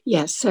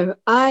Yes, so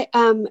I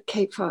am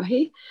Kate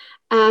Fahy,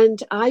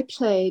 and I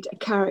played a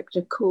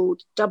character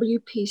called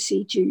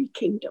WPC Julie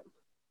Kingdom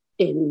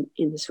in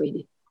the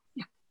Sweeney.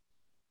 Yeah.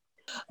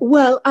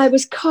 Well, I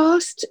was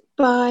cast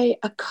by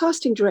a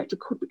casting director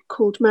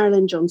called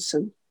Marilyn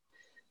Johnson,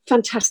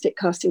 fantastic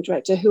casting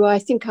director who I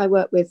think I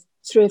worked with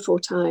 3 or 4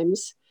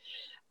 times.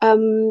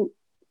 Um,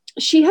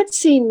 she had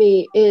seen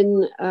me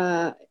in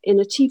a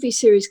TV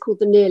series called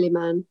The Nearly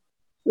Man,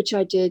 which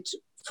I did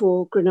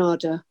for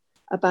Granada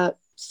about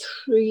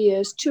 3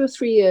 years, 2 or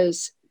 3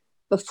 years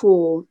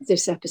before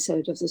this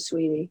episode of the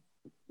Sweeney.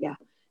 Yeah.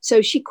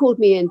 So she called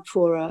me in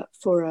for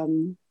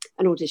an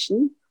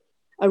audition,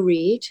 a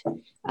read,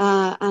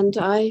 and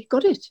I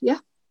got it. Yeah.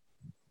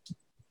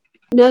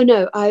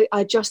 No,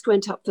 I just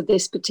went up for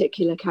this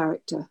particular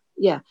character.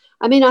 Yeah.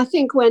 I mean, I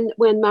think when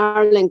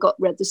Marilyn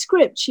read the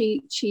script,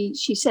 she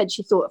said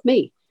she thought of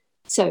me.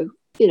 So,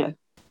 it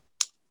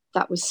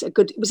was a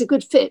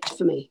good fit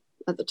for me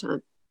at the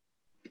time.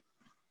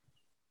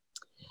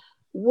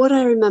 What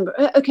I remember,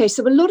 okay,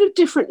 so a lot of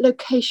different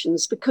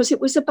locations because it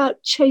was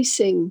about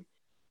chasing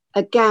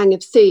a gang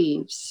of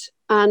thieves.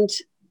 And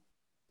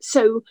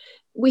so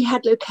we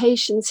had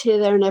locations here,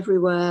 there, and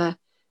everywhere.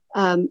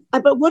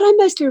 But what I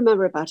mostly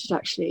remember about it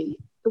actually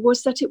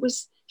was that it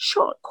was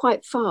shot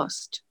quite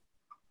fast.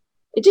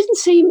 It didn't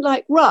seem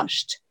like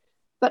rushed,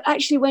 but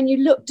actually when you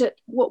looked at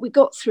what we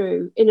got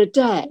through in a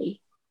day,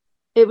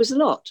 it was a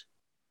lot.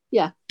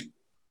 Yeah.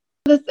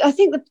 I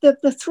think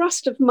the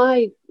thrust of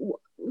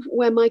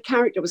where my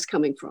character was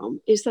coming from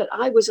is that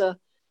I was a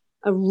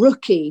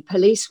rookie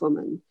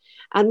policewoman,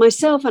 and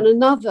myself and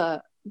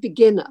another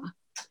beginner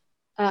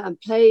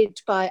played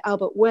by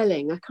Albert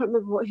Welling. I can't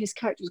remember what his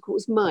character was called.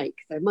 It was Mike,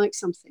 though, Mike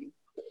something.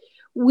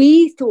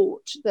 We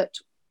thought that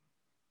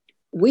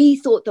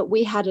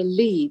we had a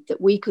lead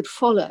that we could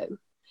follow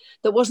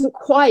that wasn't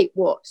quite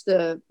what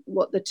the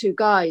two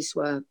guys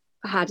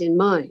had in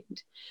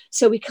mind.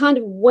 So we kind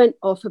of went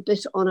off a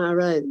bit on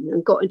our own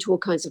and got into all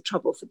kinds of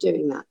trouble for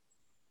doing that.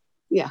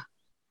 Yeah.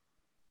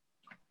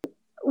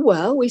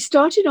 Well, we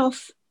started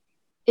off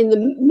in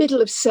the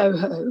middle of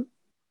Soho.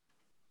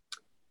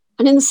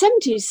 And in the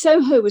 70s,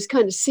 Soho was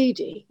kind of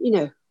seedy,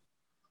 I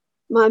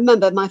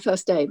remember my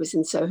first day was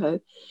in Soho.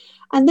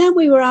 And then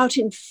we were out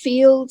in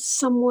fields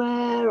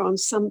somewhere on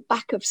some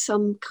back of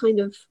some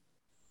kind of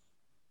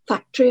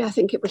factory. I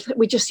think it was,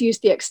 we just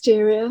used the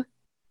exterior.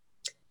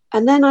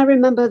 And then I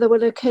remember there were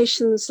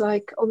locations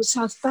like on the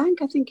South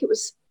Bank. I think it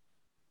was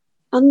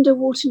under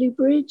Waterloo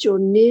Bridge or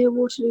near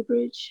Waterloo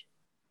Bridge,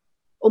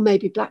 or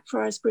maybe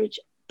Blackfriars Bridge.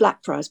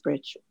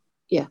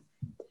 Yeah.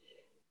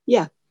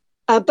 Yeah.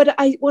 But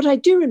what I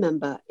do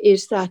remember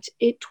is that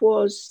it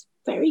was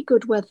very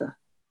good weather.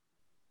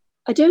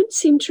 I don't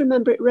seem to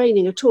remember it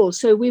raining at all.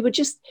 So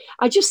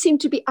I just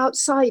seemed to be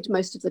outside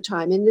most of the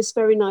time in this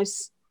very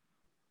nice,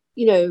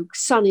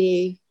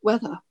 sunny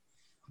weather.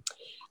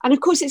 And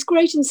of course, it's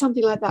great in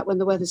something like that when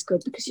the weather's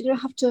good because you don't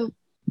have to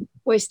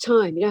waste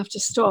time. You don't have to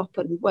stop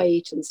and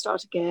wait and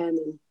start again.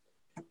 And,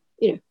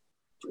 it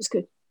was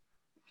good.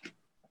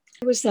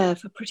 I was there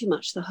for pretty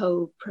much the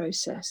whole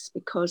process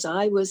because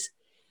I was,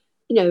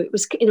 it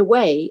was, in a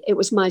way, it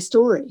was my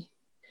story.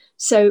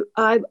 So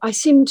I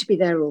seemed to be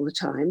there all the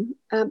time.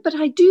 But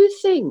I do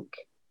think,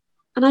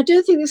 and I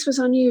don't think this was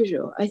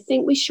unusual, I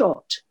think we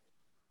shot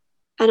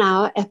an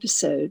hour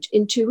episode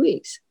in 2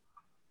 weeks.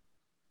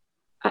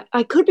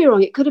 I could be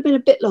wrong. It could have been a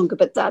bit longer,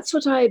 but that's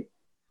what I've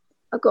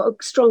got a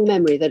strong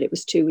memory that it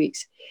was 2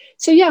 weeks.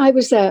 So yeah, I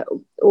was there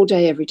all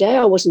day, every day.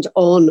 I wasn't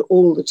on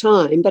all the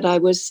time, but I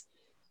was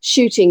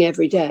shooting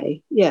every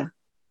day. Yeah.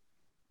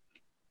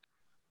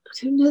 I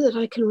don't know that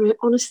I can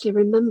honestly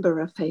remember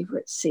a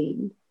favorite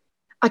scene.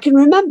 I can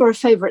remember a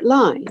favorite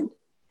line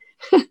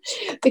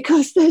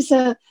because there's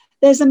a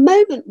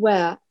moment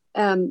where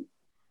I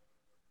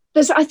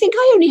think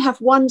I only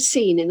have one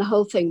scene in the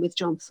whole thing with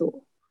John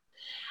Thor,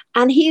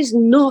 and he is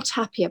not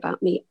happy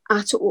about me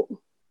at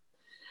all.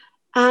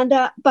 And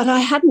but I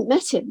hadn't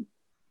met him,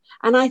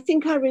 and I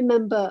think I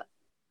remember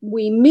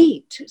we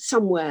meet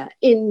somewhere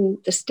in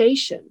the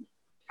station,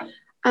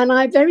 and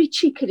I very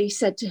cheekily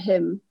said to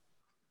him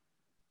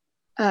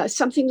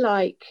something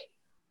like,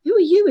 "Who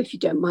are you, if you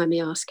don't mind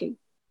me asking?"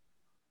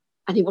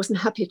 And he wasn't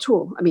happy at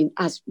all. I mean,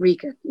 as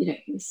Regan,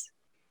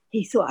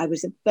 he thought I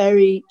was a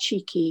very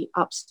cheeky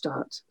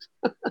upstart.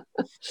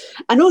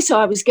 And also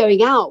I was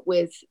going out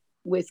with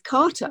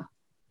Carter.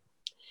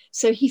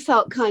 So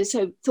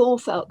Thor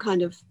felt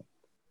kind of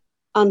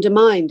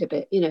undermined a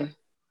bit,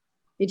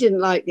 He didn't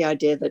like the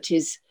idea that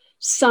his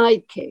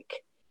sidekick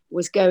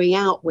was going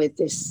out with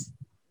this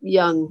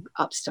young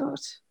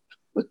upstart.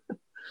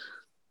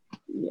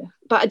 Yeah.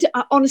 But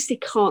I honestly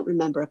can't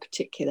remember a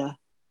particular.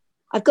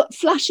 I've got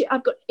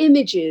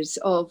images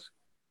of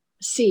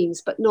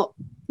scenes, but not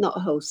a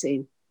whole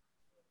scene.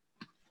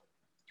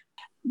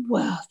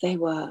 Well, they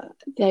were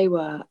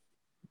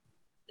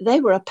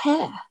a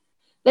pair.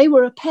 They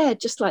were a pair,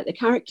 just like the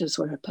characters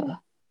were a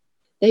pair.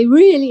 They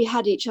really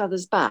had each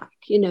other's back.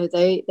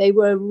 They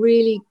were a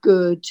really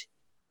good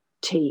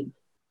team.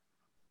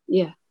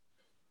 Yeah.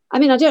 I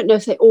mean, I don't know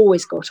if they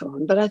always got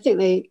on, but I think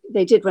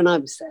they did when I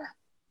was there.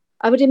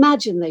 I would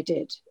imagine they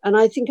did. And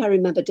I think I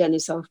remember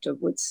Dennis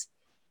afterwards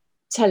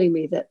telling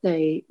me that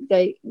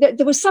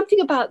there was something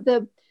about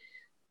the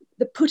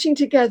putting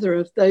together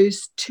of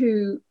those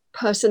two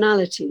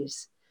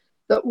personalities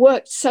that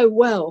worked so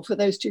well for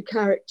those two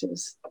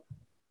characters.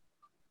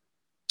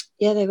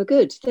 Yeah, they were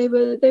good. They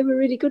were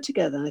really good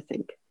together, I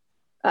think.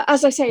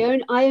 As I say,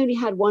 I only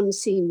had one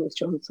scene with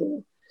John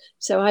Thor,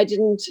 so I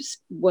didn't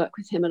work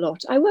with him a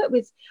lot. I worked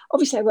with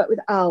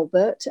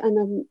Albert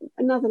and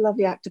another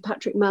lovely actor,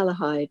 Patrick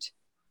Malahide,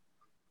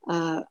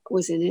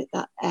 was in it,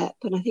 that ep,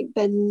 and I think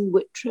Ben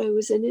Whitrow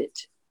was in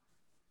it.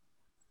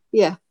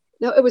 Yeah,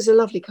 no, it was a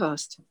lovely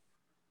cast.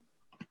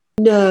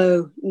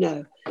 No.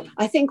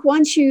 I think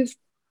once you've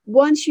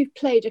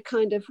played a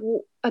kind of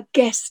a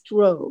guest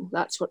role,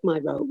 that's what my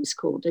role was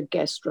called, a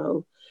guest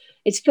role,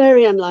 it's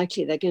very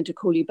unlikely they're going to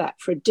call you back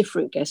for a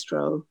different guest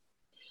role.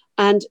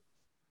 And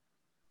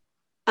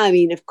I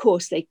mean, of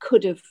course, they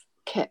could have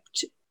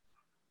kept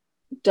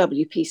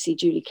WPC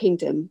Julie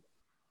Kingdom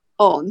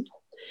on,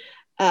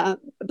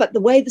 but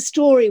the way the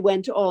story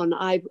went on,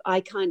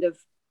 I kind of,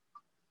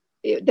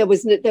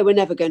 they were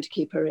never going to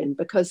keep her in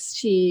because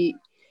she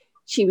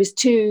was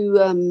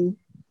too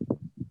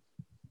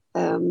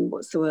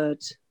what's the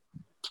word,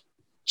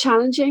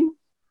 challenging.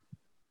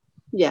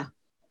 Yeah.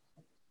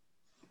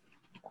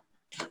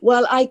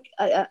 Well,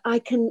 I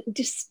can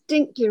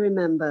distinctly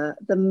remember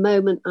the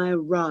moment I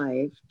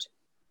arrived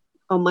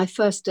on my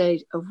first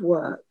day of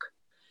work.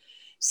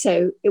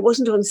 So it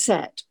wasn't on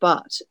set,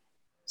 but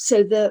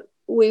so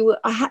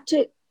I had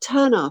to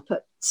turn up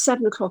at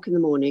 7 o'clock in the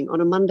morning on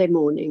a Monday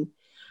morning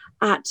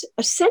at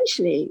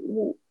essentially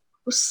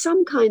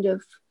some kind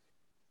of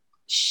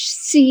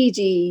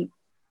seedy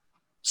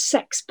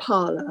sex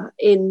parlor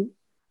in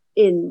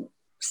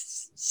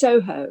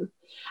Soho,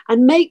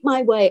 and make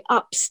my way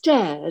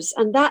upstairs,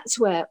 and that's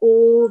where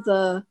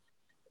all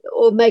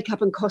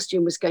makeup and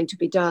costume was going to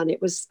be done.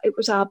 It was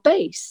our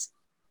base.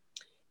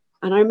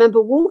 And I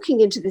remember walking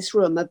into this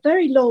room, a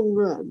very long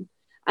room,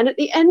 and at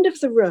the end of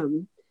the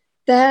room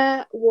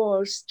there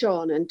was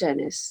John and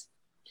Dennis,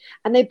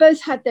 and they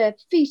both had their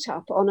feet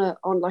up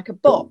on like a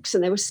box,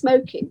 and they were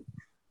smoking.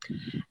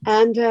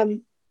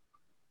 And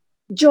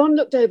John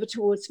looked over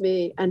towards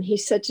me and he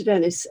said to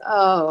Dennis,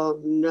 "Oh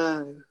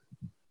no,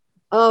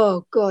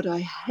 oh God, I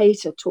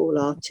hate a tall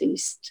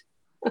artiste."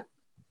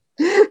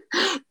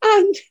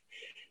 And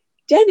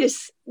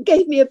Dennis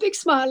gave me a big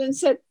smile and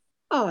said,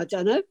 "Oh, I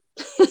don't know."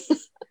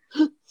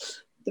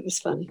 It was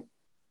funny.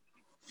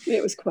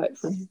 It was quite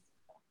funny.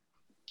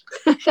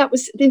 That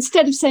was,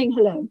 instead of saying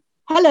hello,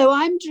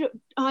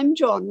 I'm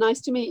John,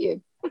 nice to meet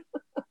you.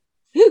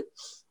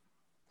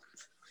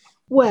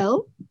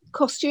 Well,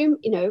 costume,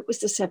 it was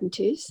the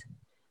 70s.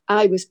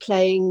 I was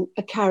playing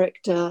a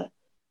character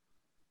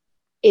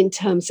in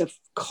terms of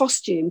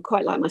costume,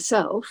 quite like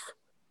myself.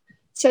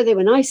 So they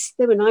were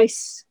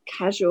nice,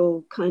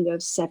 casual kind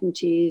of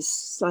 70s,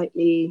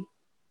 slightly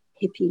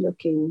hippie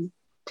looking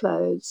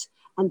clothes.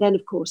 And then,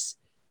 of course,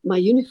 my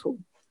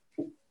uniform.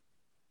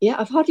 Yeah,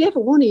 I've hardly ever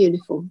worn a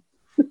uniform.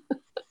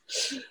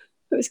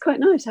 It was quite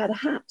nice. I had a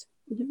hat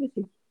and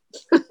everything.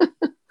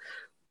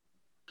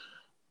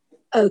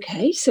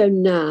 Okay, so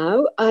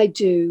now I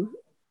do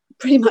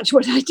pretty much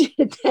what I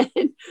did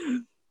then.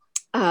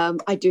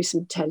 I do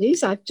some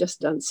tellies. I've just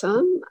done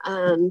some,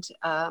 and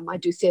I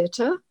do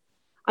theatre.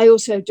 I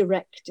also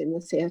direct in the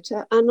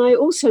theatre, and I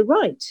also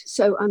write.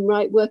 So I'm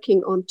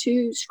working on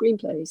 2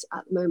 screenplays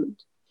at the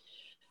moment.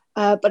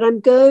 But I'm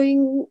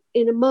going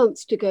in a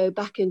month to go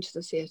back into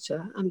the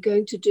theatre. I'm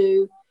going to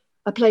do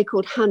a play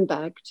called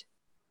Handbagged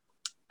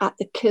at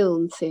the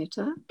Kiln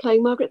Theatre,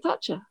 playing Margaret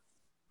Thatcher.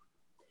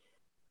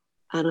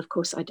 And of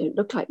course, I don't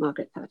look like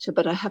Margaret Thatcher,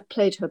 but I have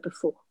played her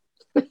before.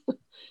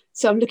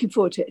 So I'm looking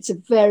forward to it. It's a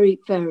very,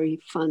 very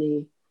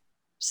funny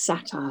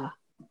satire.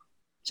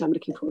 So I'm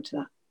looking forward to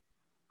that.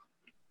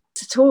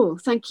 Not at all.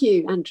 Thank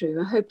you,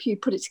 Andrew. I hope you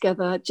put it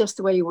together just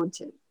the way you want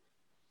it.